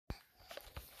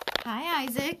Hi,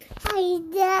 Isaac. Hi,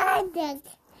 Dad.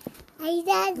 Hi,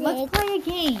 Dad. Let's play a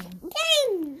game.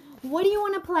 Game. What do you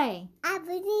want to play?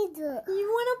 Potato. You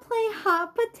want to play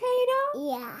hot potato?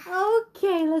 Yeah.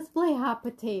 Okay, let's play hot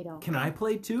potato. Can I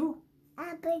play too?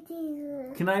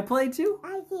 Potato. Can I play too?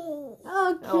 Okay.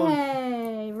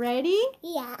 Okay, ready?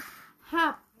 Yeah.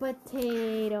 Hot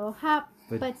potato,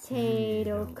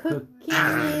 cooking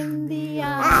in the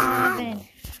oven.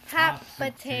 Hot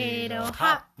potato,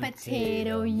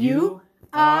 you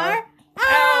are